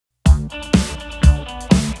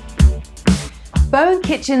BOHEN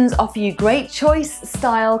Kitchens offer you great choice,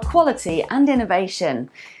 style, quality and innovation.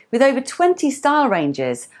 With over 20 style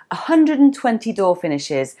ranges, 120 door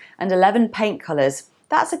finishes and 11 paint colours,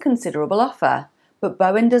 that's a considerable offer. But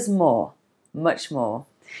BOHEN does more, much more.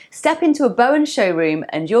 Step into a BOHEN showroom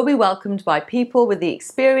and you'll be welcomed by people with the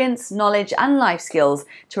experience, knowledge and life skills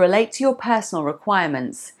to relate to your personal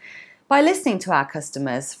requirements. By listening to our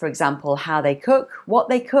customers, for example, how they cook, what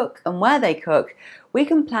they cook and where they cook, we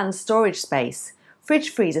can plan storage space,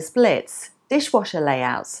 fridge-freezer splits, dishwasher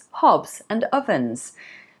layouts, hobs and ovens.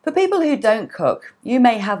 For people who don't cook, you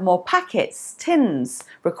may have more packets, tins,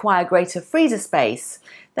 require greater freezer space.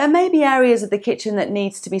 There may be areas of the kitchen that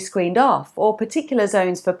needs to be screened off, or particular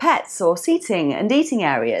zones for pets or seating and eating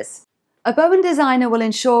areas. A BOHEN designer will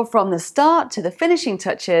ensure from the start to the finishing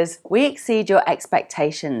touches, we exceed your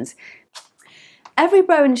expectations. Every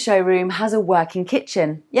BOHEN showroom has a working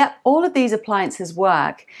kitchen. Yep, all of these appliances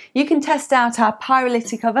work. You can test out our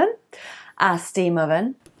pyrolytic oven, our steam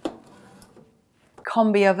oven,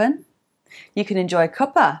 combi oven. You can enjoy a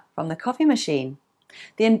cuppa from the coffee machine.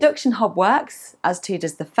 The induction hob works, as too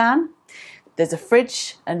does the fan. There's a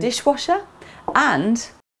fridge and dishwasher and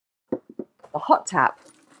the hot tap.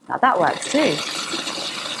 Now that works too.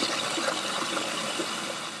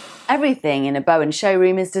 Everything in a BOHEN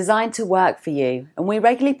showroom is designed to work for you, and we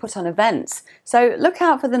regularly put on events, so look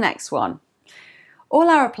out for the next one. All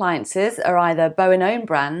our appliances are either BOHEN own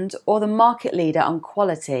brand or the market leader on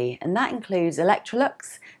quality, and that includes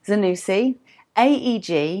Electrolux, Zanussi,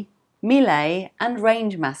 AEG, Miele and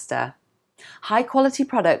Rangemaster. High quality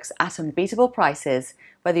products at unbeatable prices.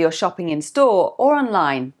 Whether you're shopping in store or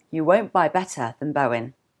online, you won't buy better than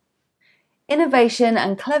BOHEN. Innovation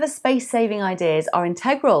and clever space-saving ideas are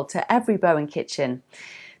integral to every BOHEN kitchen.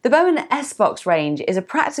 The BOHEN S-Box range is a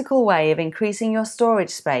practical way of increasing your storage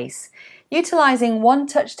space. Utilising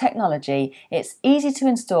one-touch technology, it's easy to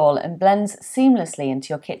install and blends seamlessly into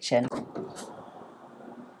your kitchen.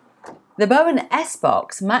 The BOHEN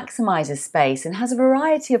S-Box maximises space and has a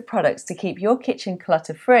variety of products to keep your kitchen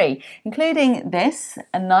clutter-free, including this,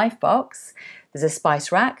 a knife box, there's a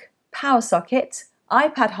spice rack, power socket,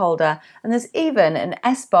 iPad holder, and there's even an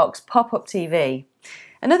S-Box pop-up TV.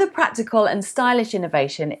 Another practical and stylish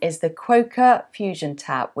innovation is the Quoker Fusion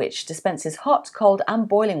Tap, which dispenses hot, cold and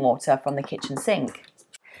boiling water from the kitchen sink.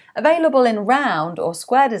 Available in round or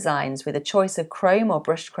square designs with a choice of chrome or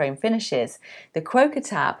brushed chrome finishes, the Quoker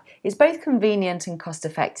Tap is both convenient and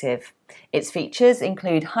cost-effective. Its features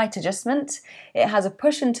include height adjustment, it has a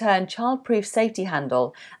push and turn child-proof safety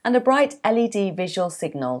handle and a bright LED visual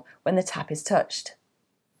signal when the tap is touched.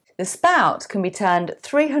 The spout can be turned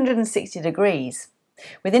 360 degrees.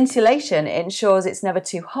 With insulation, it ensures it's never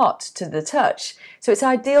too hot to the touch, so it's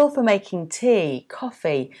ideal for making tea,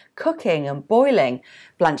 coffee, cooking and boiling,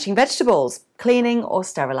 blanching vegetables, cleaning or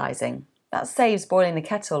sterilising. That saves boiling the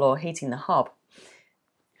kettle or heating the hob.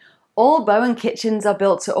 All BOHEN kitchens are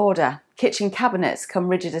built to order. Kitchen cabinets come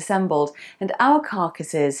rigid assembled, and our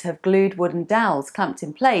carcasses have glued wooden dowels clamped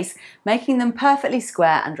in place, making them perfectly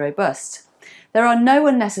square and robust. There are no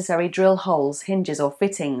unnecessary drill holes, hinges or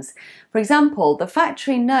fittings. For example, the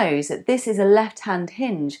factory knows that this is a left-hand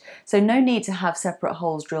hinge, so no need to have separate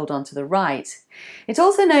holes drilled onto the right. It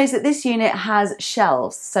also knows that this unit has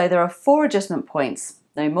shelves, so there are 4 adjustment points,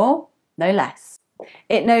 no more, no less.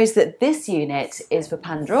 It knows that this unit is for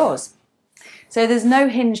pan drawers, so there's no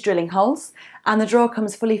hinge drilling holes, and the drawer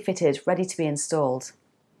comes fully fitted, ready to be installed.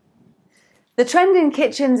 The trend in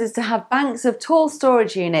kitchens is to have banks of tall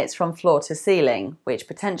storage units from floor to ceiling, which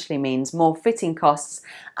potentially means more fitting costs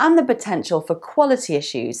and the potential for quality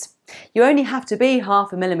issues. You only have to be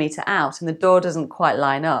 0.5 millimetre out and the door doesn't quite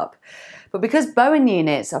line up. But because BOHEN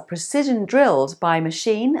units are precision drilled by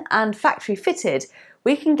machine and factory fitted,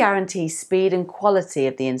 we can guarantee speed and quality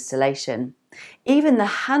of the installation. Even the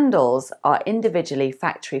handles are individually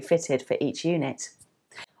factory fitted for each unit.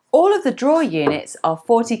 All of the drawer units are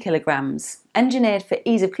 40 kilograms, engineered for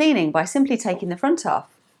ease of cleaning by simply taking the front off.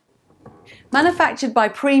 Manufactured by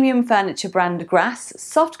premium furniture brand Grass,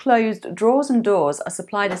 soft closed drawers and doors are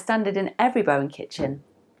supplied as standard in every BOHEN kitchen.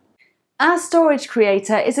 Our storage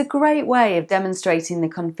creator is a great way of demonstrating the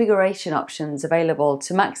configuration options available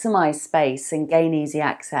to maximise space and gain easy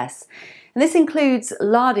access. And this includes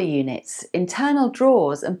larder units, internal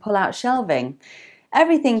drawers and pull-out shelving.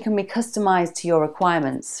 Everything can be customised to your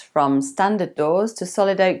requirements, from standard doors to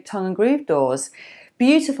solid oak tongue and groove doors,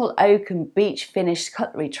 beautiful oak and beech finished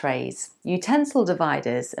cutlery trays, utensil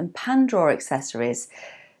dividers and pan drawer accessories.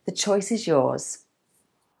 The choice is yours.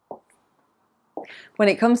 When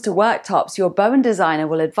it comes to worktops, your BOHEN designer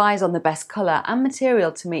will advise on the best colour and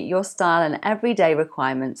material to meet your style and everyday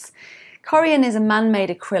requirements. Corian is a man-made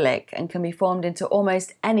acrylic and can be formed into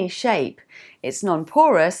almost any shape. It's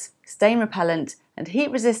non-porous, stain-repellent and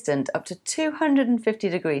heat-resistant up to 250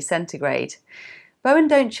 degrees centigrade. Bohen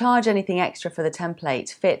don't charge anything extra for the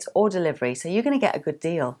template, fit or delivery, so you're going to get a good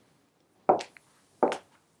deal.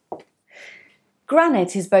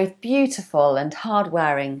 Granite is both beautiful and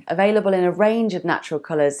hard-wearing. Available in a range of natural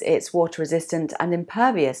colours, it's water-resistant and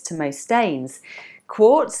impervious to most stains.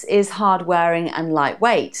 Quartz is hard-wearing and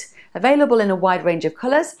lightweight. Available in a wide range of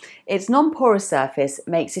colours, its non-porous surface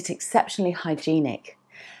makes it exceptionally hygienic.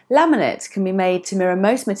 Laminate can be made to mirror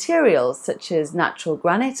most materials such as natural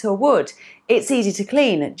granite or wood. It's easy to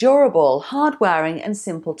clean, durable, hard-wearing and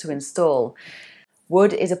simple to install.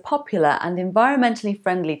 Wood is a popular and environmentally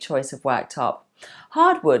friendly choice of worktop.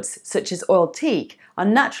 Hardwoods, such as oiled teak, are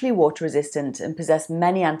naturally water-resistant and possess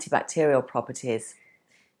many antibacterial properties.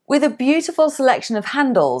 With a beautiful selection of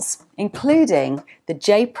handles, including the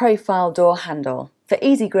J-profile door handle for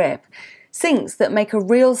easy grip, sinks that make a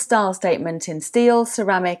real style statement in steel,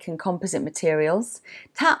 ceramic and composite materials,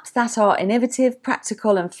 taps that are innovative,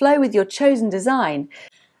 practical and flow with your chosen design.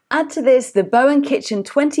 Add to this the BOHEN Kitchen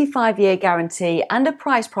 25-year guarantee and a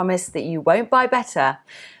price promise that you won't buy better.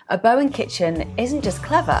 A BOHEN Kitchen isn't just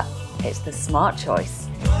clever, it's the smart choice.